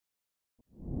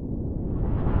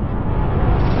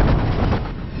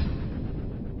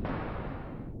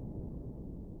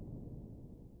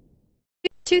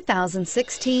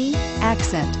2016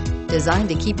 Accent. Designed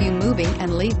to keep you moving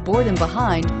and leave boredom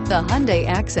behind, the Hyundai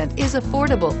Accent is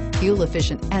affordable,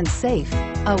 fuel-efficient, and safe.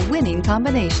 A winning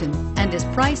combination, and is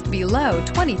priced below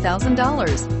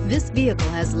 $20,000. This vehicle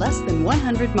has less than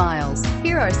 100 miles.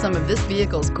 Here are some of this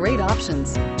vehicle's great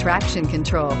options: traction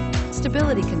control,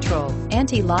 stability control,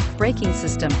 anti-lock braking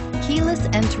system, keyless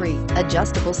entry,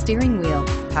 adjustable steering wheel,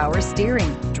 power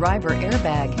steering, driver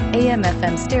airbag,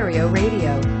 AM/FM stereo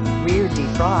radio, rear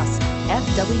defrost,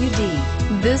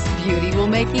 FWD. This beauty will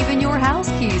make even your house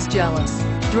keys jealous.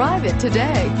 Drive it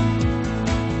today.